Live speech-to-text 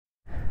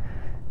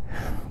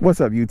What's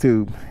up,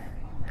 YouTube?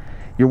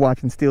 You're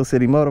watching Steel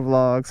City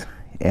MOTOVLOGs,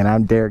 and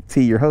I'm Derrick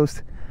T, your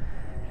host.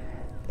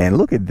 And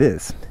look at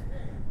this.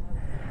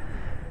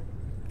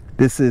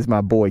 This is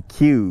my boy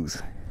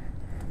Q's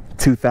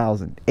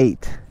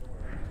 2008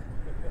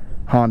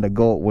 Honda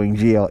Goldwing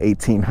GL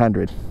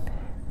 1800.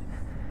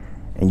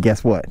 And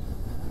guess what?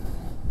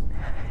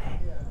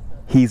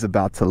 He's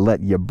about to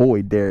let your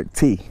boy Derrick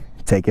T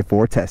take it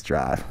for a test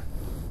drive.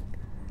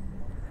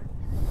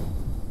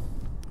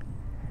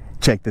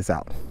 Check this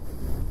out.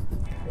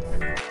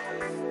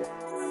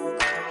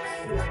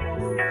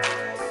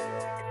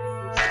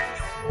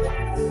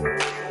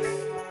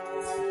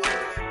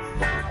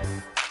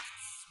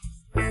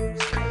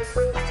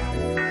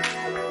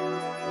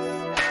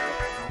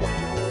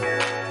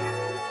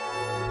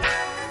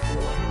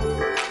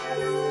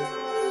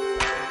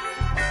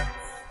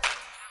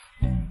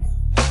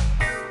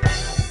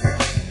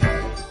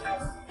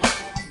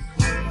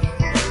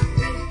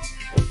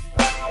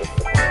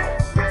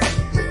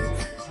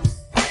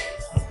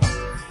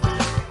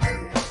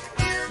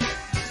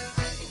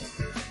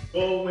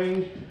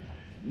 Goldwing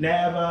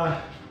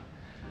nav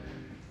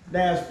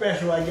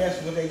special, I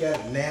guess, but they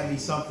got Navy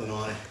something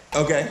on it.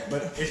 Okay.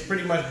 But it's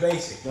pretty much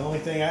basic. The only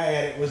thing I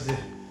added was the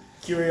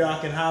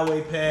Kuriak and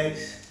highway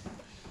pegs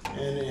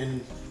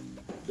and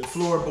the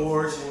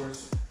floorboards.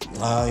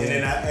 Oh, yeah. And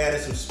then I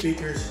added some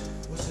speakers.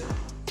 What's it?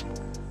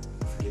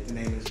 I forget the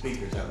name of the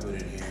speakers I put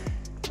in here.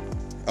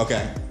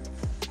 Okay.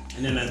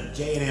 And then a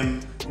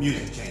J&M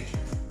music changer.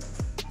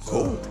 So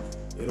cool.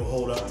 It'll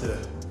hold up to,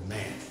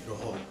 man, it'll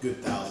hold a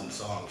good 1,000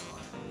 songs on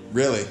it.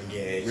 Really?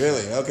 Yeah.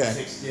 Really? Okay.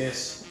 6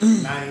 discs,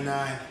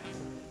 99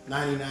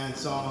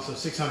 songs, so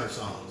 600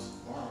 songs.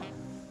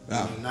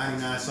 Wow.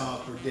 99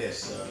 songs per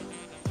disc, so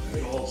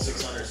it'll hold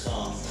 600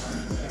 songs.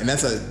 And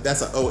that's a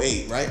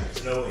 08, right?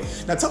 It's an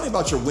 08. Now tell me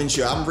about your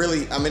windshield.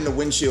 I'm into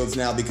windshields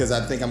now because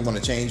I think I'm going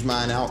to change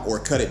mine out or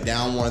cut it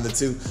down, one of the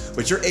two.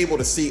 But you're able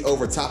to see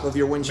over top of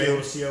your I'm windshield?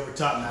 able to see over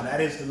top. Now that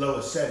is the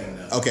lowest setting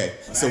though. Okay.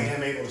 But So I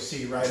am able to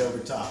see right over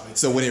top.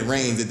 So when it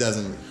rains, it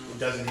doesn't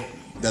hit me.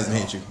 Doesn't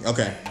hit you.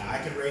 Okay. Now, I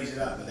can raise it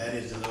up, but that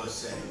is the lowest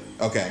setting.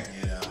 Okay.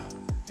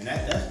 And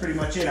that's pretty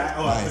much it. I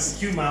put the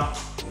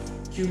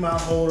Q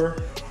mount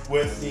holder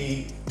with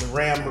the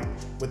RAM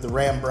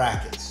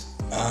brackets.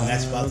 And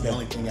that's about the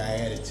only thing I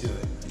added to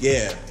it.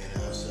 Yeah.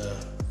 So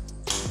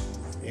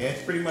yeah,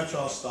 it's pretty much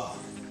all stock.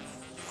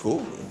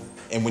 Cool.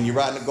 And when you're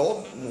riding a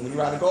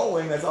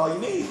Goldwing, that's all you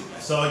need.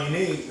 That's all you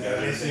need.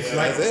 It's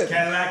like it.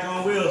 Cadillac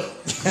on wheels.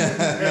 You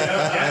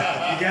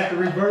got the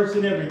reverse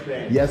and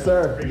everything. Yes,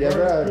 sir. Reverse, yes,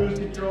 sir. Cruise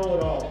control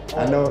and all.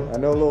 I know a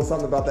little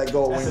something about that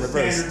Goldwing That's a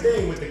reverse. standard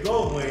thing with the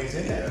Goldwings,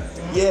 isn't it?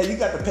 Yeah, you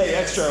got to pay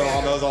extra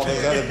on those other,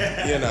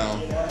 you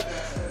know.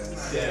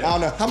 I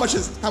don't know. How much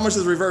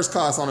does reverse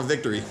cost on a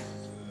Victory?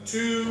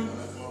 Too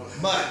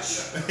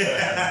much. I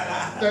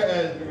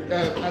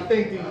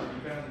think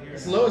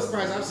the lowest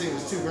price I've seen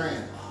was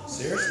 $2,000.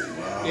 Seriously?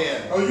 Yeah.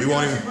 Oh,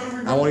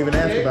 I won't even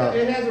ask about.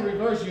 It has a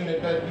reverse unit,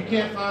 but you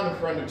can't find them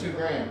for under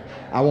 $2,000.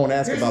 I won't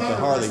ask Here's about the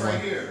Harley right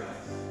one. here.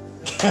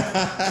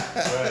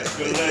 Right.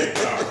 Good leg,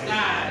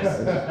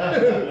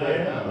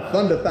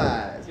 Thunder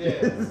thighs.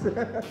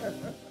 Yeah.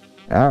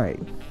 All right.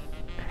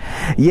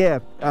 Yeah.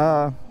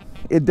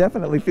 It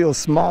definitely feels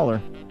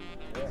smaller.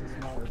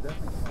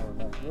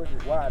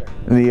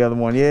 And the other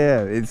one,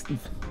 yeah, it's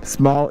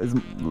small. It's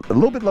a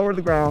little bit lower to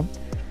the ground,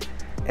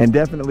 and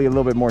definitely a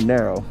little bit more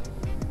narrow.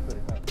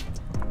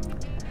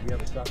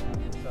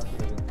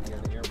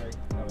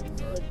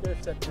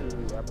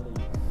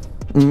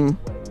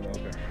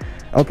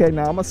 Okay,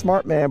 now I'm a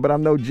smart man, but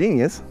I'm no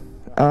genius.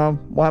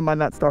 Why am I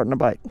not starting a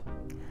bike?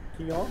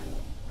 Key on?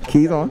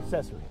 Keys on?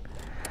 Accessory.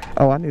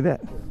 Oh, I knew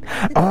that.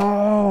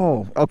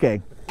 Oh, okay.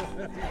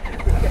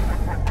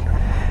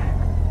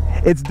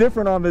 It's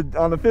different on the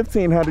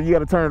 1500. You got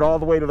to turn it all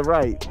the way to the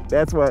right.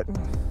 That's what.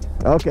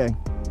 Okay.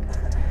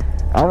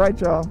 All right,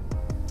 y'all.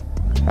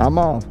 I'm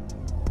off.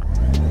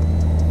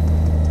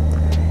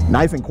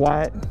 Nice and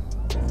quiet.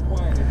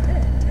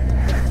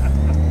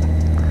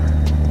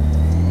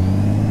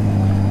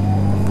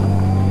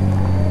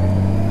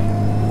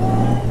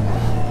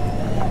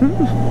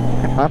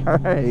 All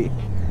right.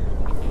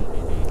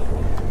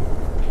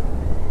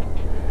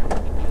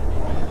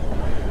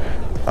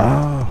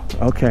 Oh,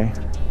 okay.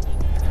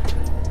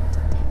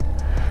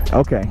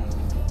 Okay.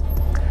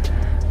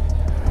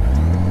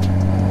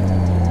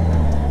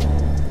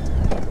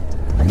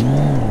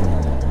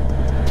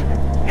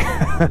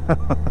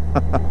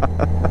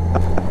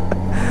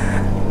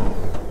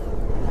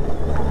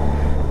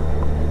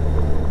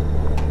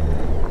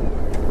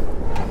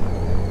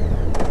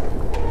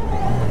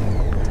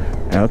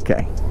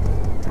 Okay.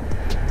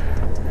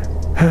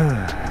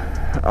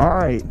 All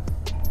right.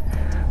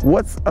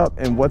 What's up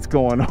and what's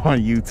going on,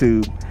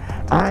 YouTube?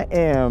 I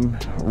am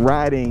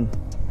riding.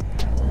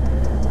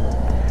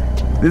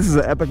 This is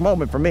an epic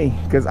moment for me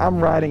because I'm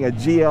riding a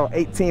GL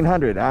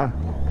 1800. I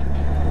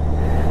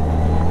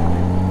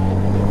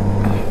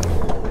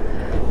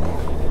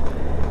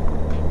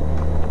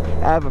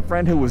have a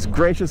friend who was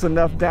gracious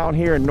enough down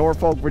here in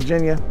Norfolk,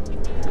 Virginia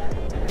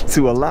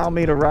to allow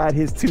me to ride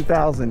his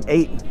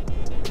 2008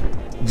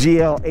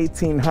 GL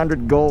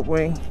 1800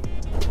 Goldwing.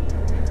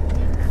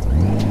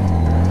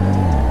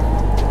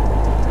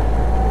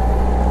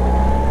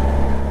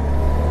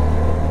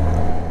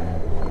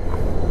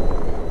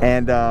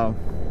 And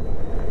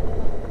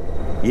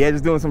yeah,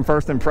 just doing some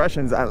first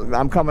impressions.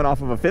 I'm coming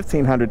off of a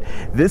 1500.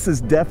 This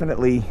is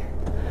definitely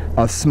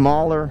a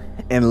smaller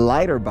and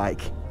lighter bike,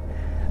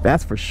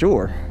 that's for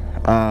sure.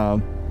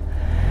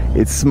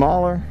 It's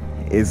smaller,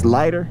 it's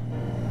lighter.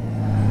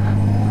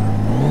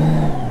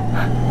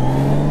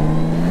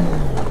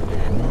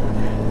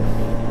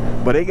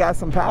 But it got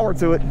some power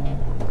to it.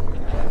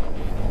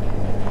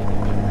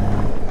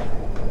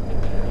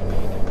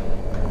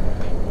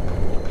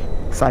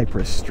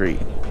 Cypress Street.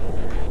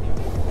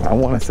 I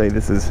want to say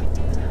this is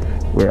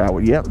where I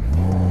would, yep.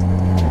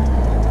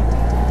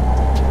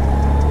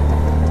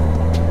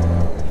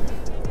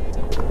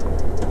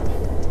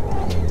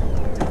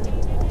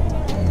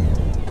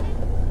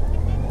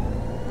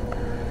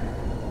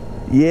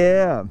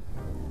 Yeah.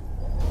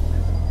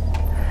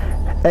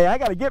 Hey, I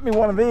gotta get me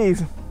one of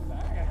these.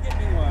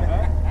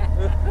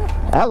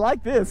 I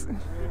like this.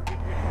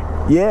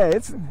 Yeah,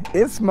 it's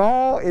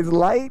small, it's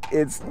light,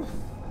 it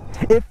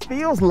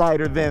feels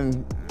lighter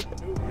than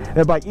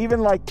the bike. Even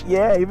like,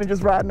 yeah, even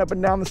just riding up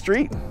and down the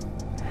street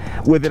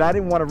with it. I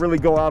didn't want to really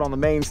go out on the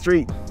main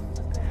street.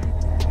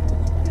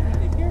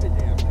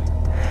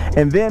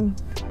 And then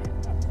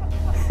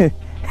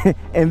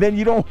and then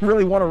you don't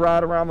really want to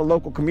ride around the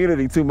local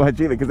community too much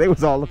either, because they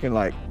was all looking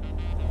like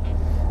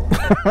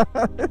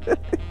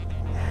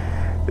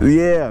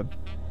yeah.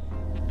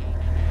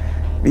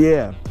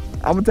 Yeah,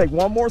 I'm gonna take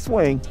one more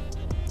swing.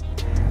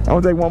 I'm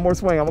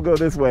gonna go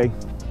this way.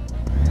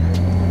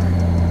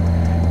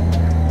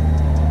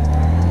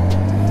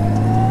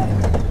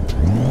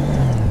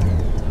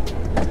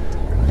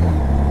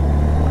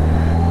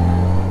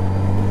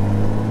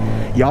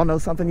 Y'all know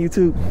something,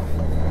 YouTube?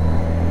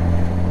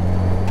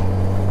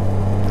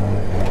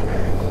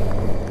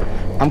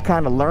 I'm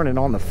kind of learning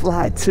on the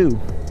fly too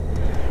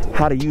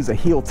how to use a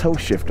heel toe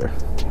shifter,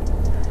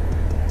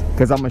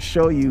 because I'm gonna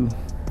show you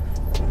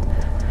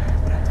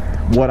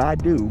what I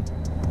do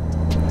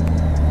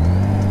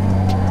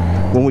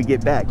when we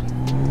get back.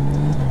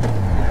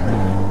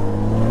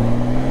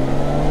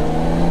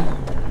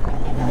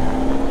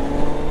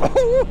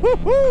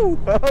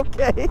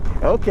 Okay,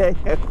 okay.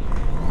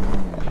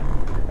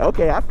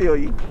 Okay, I feel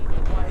you.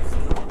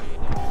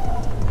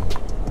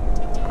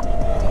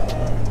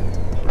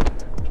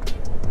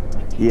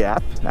 Yeah,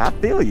 I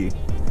feel you.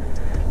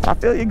 I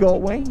feel you,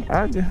 Goldwing.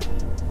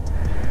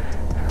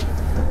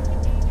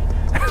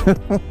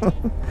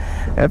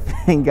 That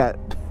thing got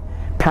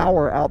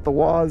power out the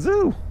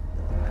wazoo.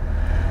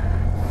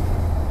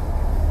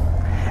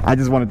 I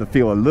just wanted to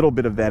feel a little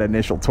bit of that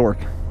initial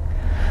torque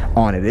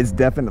on it. It's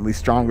definitely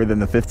stronger than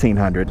the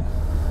 1500.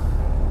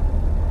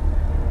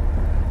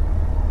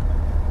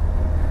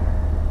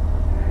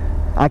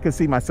 I could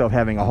see myself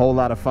having a whole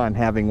lot of fun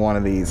having one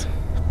of these.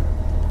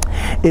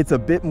 It's a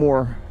bit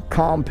more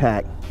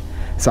compact,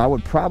 so I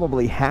would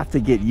probably have to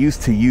get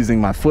used to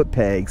using my foot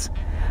pegs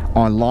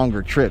on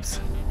longer trips.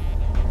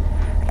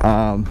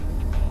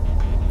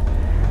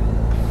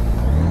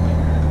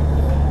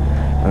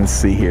 Let's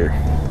see here.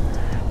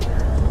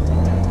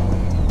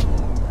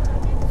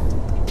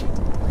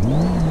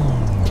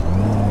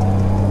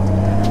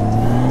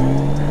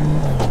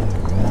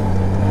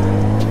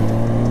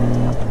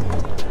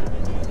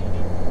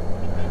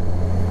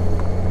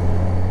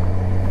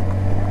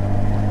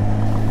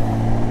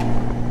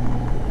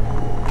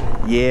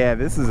 Yeah,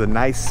 this is a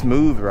nice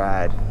smooth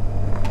ride.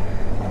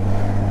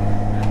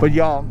 But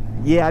y'all,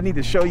 yeah, I need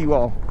to show you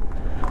all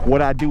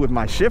what I do with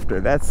my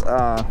shifter. That's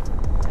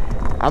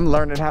I'm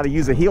learning how to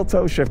use a heel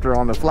toe shifter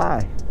on the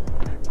fly.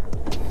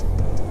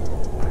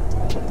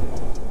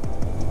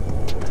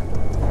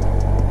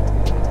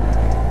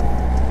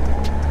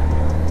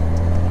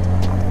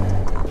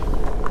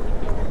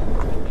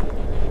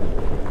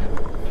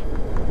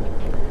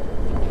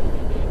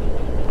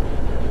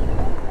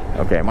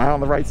 Okay, am I on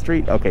the right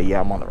street? Okay,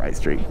 yeah, I'm on the right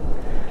street.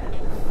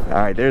 All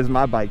right, there's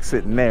my bike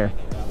sitting there.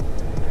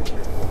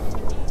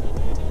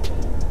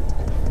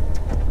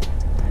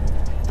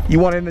 You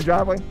want it in the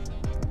driveway?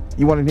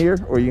 You want it here,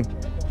 or you?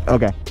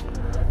 Okay.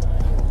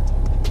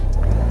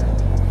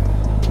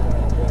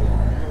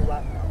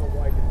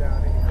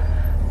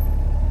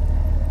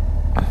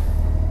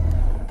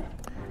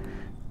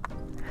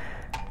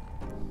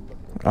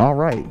 All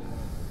right.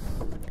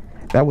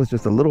 That was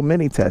just a little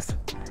mini test.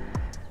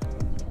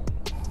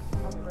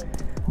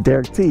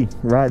 Derrick T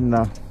riding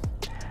the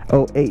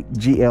 08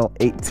 GL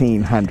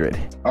 1800.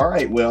 All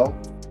right, well,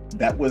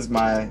 that was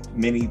my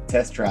mini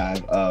test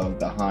drive of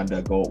the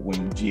Honda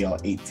Goldwing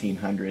GL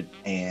 1800,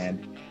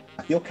 and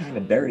I feel kind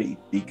of dirty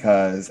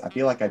because I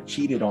feel like I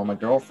cheated on my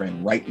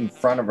girlfriend right in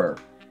front of her.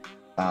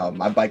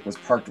 My bike was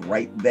parked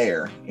right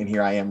there, and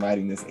here I am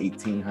riding this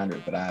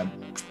 1800. But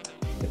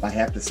if I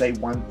have to say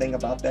one thing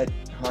about that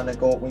Honda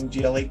Goldwing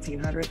GL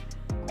 1800,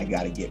 I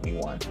gotta get me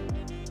one.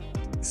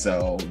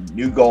 So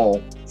new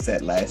goal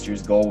set. Last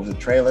year's goal was a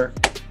trailer.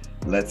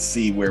 Let's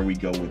see where we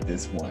go with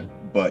this one.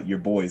 But your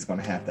boy is going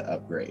to have to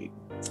upgrade.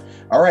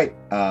 All right,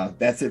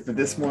 that's it for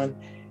this one.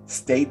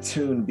 Stay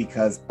tuned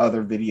because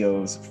other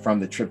videos from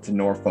the trip to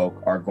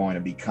Norfolk are going to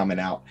be coming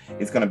out.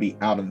 It's going to be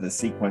out of the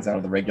sequence, out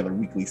of the regular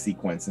weekly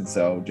sequence. And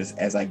so just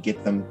as I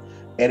get them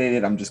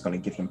edited, I'm just going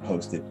to get them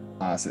posted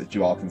so that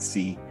you all can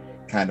see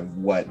kind of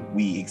what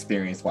we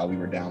experienced while we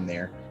were down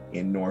there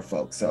in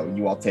Norfolk. So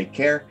you all take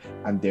care.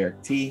 I'm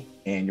Derrick T,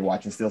 and you're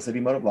watching Steel City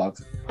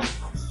Motovlogs.